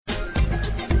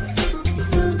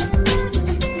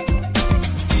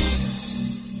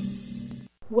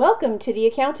Welcome to the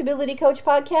Accountability Coach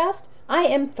Podcast. I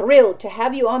am thrilled to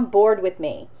have you on board with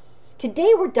me.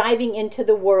 Today we're diving into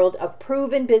the world of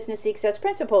proven business success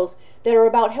principles that are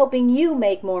about helping you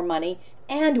make more money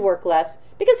and work less,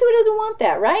 because who doesn't want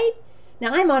that, right? Now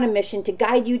I'm on a mission to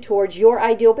guide you towards your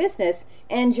ideal business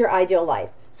and your ideal life.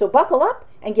 So buckle up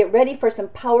and get ready for some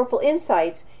powerful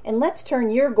insights, and let's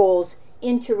turn your goals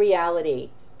into reality.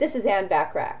 This is Ann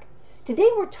Backrack. Today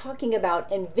we're talking about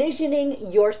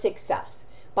envisioning your success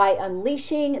by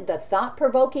unleashing the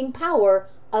thought-provoking power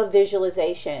of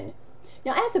visualization.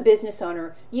 Now, as a business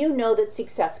owner, you know that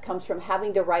success comes from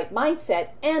having the right mindset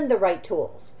and the right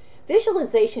tools.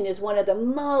 Visualization is one of the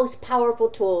most powerful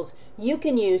tools you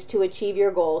can use to achieve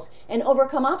your goals and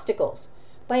overcome obstacles.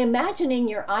 By imagining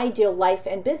your ideal life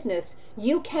and business,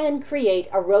 you can create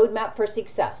a roadmap for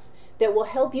success that will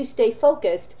help you stay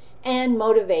focused and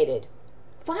motivated.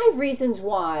 5 reasons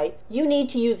why you need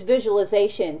to use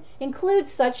visualization include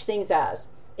such things as: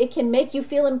 it can make you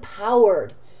feel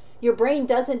empowered. Your brain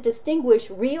doesn't distinguish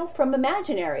real from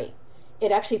imaginary.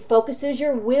 It actually focuses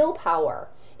your willpower.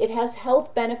 It has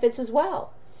health benefits as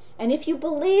well. And if you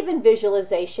believe in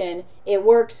visualization, it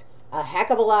works a heck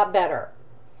of a lot better.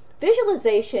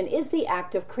 Visualization is the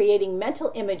act of creating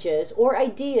mental images or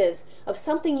ideas of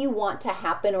something you want to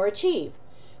happen or achieve.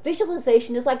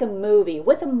 Visualization is like a movie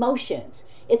with emotions.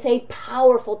 It's a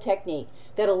powerful technique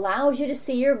that allows you to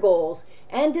see your goals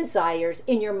and desires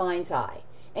in your mind's eye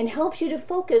and helps you to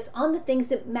focus on the things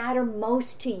that matter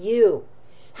most to you.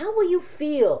 How will you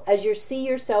feel as you see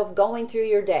yourself going through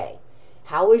your day?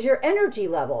 How is your energy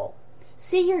level?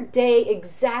 See your day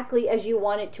exactly as you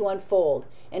want it to unfold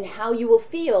and how you will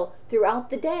feel throughout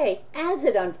the day as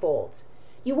it unfolds.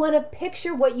 You want to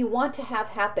picture what you want to have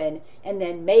happen and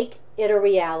then make it a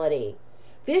reality.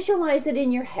 Visualize it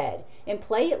in your head and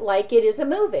play it like it is a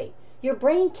movie. Your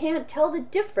brain can't tell the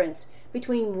difference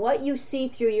between what you see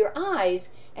through your eyes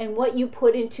and what you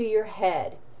put into your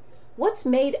head. What's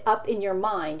made up in your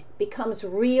mind becomes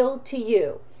real to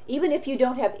you, even if you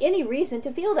don't have any reason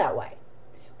to feel that way.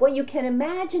 What you can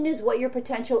imagine is what your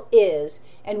potential is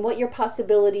and what your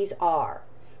possibilities are.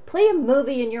 Play a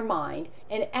movie in your mind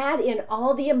and add in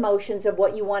all the emotions of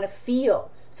what you want to feel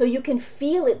so you can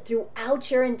feel it throughout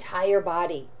your entire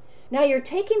body. Now you're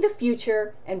taking the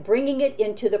future and bringing it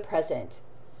into the present.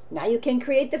 Now you can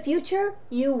create the future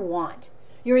you want.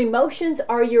 Your emotions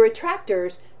are your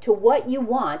attractors to what you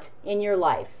want in your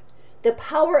life. The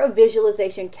power of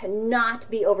visualization cannot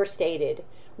be overstated.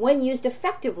 When used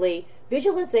effectively,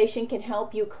 visualization can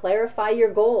help you clarify your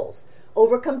goals,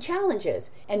 overcome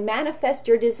challenges, and manifest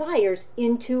your desires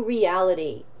into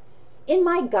reality. In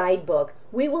my guidebook,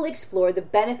 we will explore the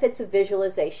benefits of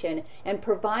visualization and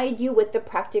provide you with the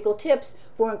practical tips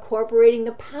for incorporating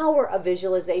the power of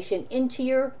visualization into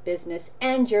your business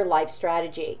and your life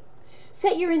strategy.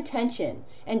 Set your intention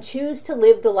and choose to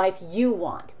live the life you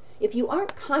want. If you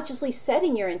aren't consciously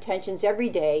setting your intentions every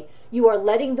day, you are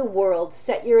letting the world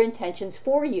set your intentions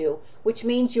for you, which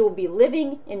means you will be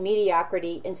living in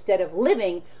mediocrity instead of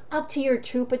living up to your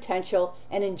true potential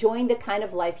and enjoying the kind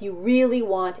of life you really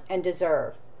want and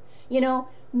deserve. You know,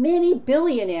 many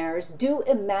billionaires do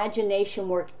imagination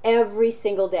work every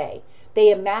single day. They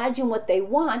imagine what they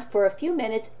want for a few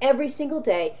minutes every single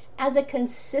day as a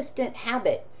consistent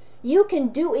habit. You can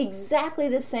do exactly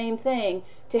the same thing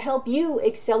to help you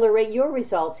accelerate your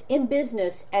results in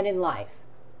business and in life.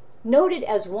 Noted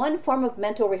as one form of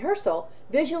mental rehearsal,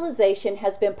 visualization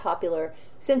has been popular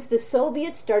since the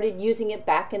Soviets started using it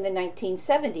back in the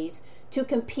 1970s to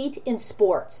compete in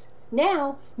sports.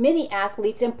 Now, many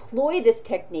athletes employ this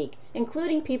technique,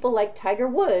 including people like Tiger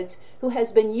Woods, who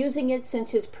has been using it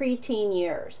since his preteen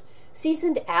years.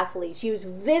 Seasoned athletes use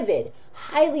vivid,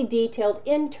 highly detailed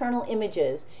internal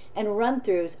images and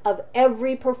run-throughs of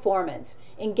every performance,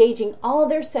 engaging all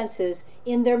their senses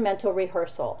in their mental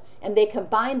rehearsal, and they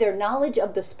combine their knowledge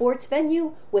of the sports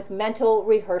venue with mental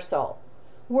rehearsal.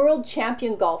 World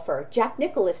champion golfer Jack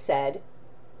Nicklaus said,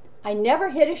 "I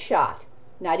never hit a shot,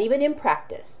 not even in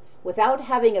practice, without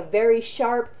having a very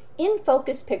sharp,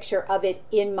 in-focus picture of it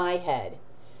in my head."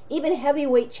 Even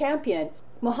heavyweight champion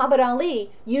Muhammad Ali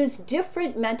used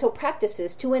different mental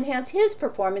practices to enhance his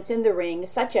performance in the ring,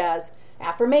 such as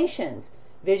affirmations,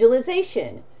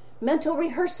 visualization, mental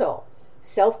rehearsal,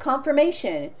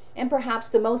 self-confirmation, and perhaps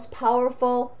the most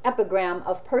powerful epigram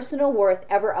of personal worth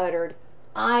ever uttered,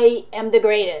 "I am the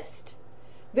greatest."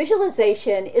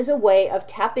 Visualization is a way of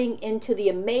tapping into the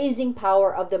amazing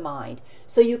power of the mind,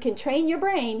 so you can train your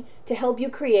brain to help you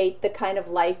create the kind of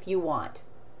life you want.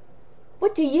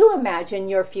 What do you imagine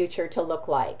your future to look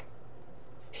like?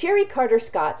 Sherry Carter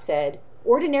Scott said,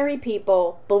 "Ordinary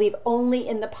people believe only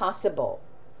in the possible.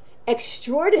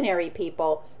 Extraordinary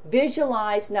people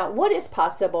visualize not what is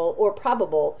possible or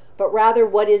probable, but rather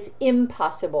what is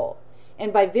impossible.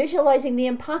 And by visualizing the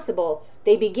impossible,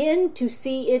 they begin to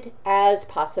see it as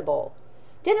possible.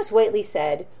 Dennis Waitley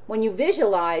said, "When you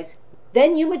visualize,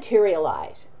 then you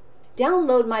materialize."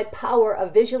 Download my Power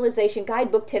of Visualization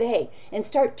guidebook today and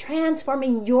start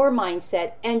transforming your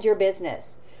mindset and your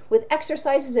business. With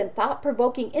exercises and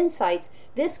thought-provoking insights,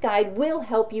 this guide will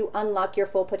help you unlock your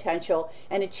full potential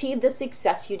and achieve the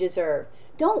success you deserve.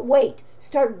 Don't wait.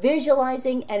 Start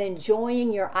visualizing and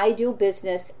enjoying your ideal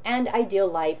business and ideal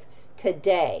life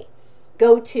today.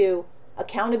 Go to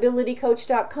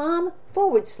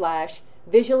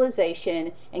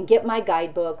accountabilitycoach.com/visualization and get my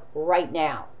guidebook right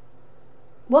now.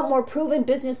 Want more proven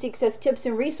business success tips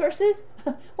and resources?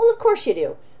 Well, of course you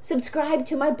do. Subscribe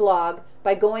to my blog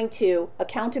by going to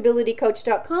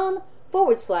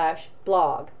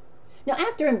accountabilitycoach.com/blog. Now,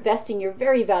 after investing your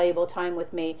very valuable time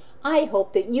with me, I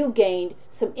hope that you gained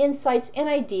some insights and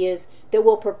ideas that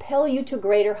will propel you to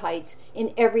greater heights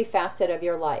in every facet of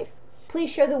your life. Please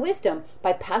share the wisdom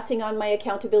by passing on my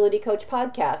Accountability Coach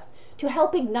podcast to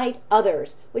help ignite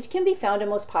others, which can be found on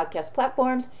most podcast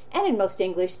platforms and in most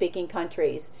English-speaking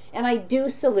countries. And I do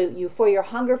salute you for your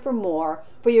hunger for more,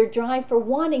 for your drive for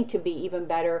wanting to be even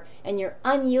better, and your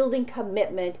unyielding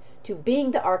commitment to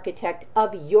being the architect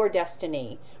of your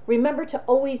destiny. Remember to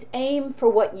always aim for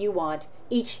what you want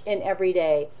each and every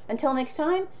day. Until next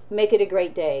time, make it a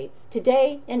great day,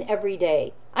 today and every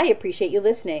day. I appreciate you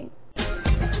listening.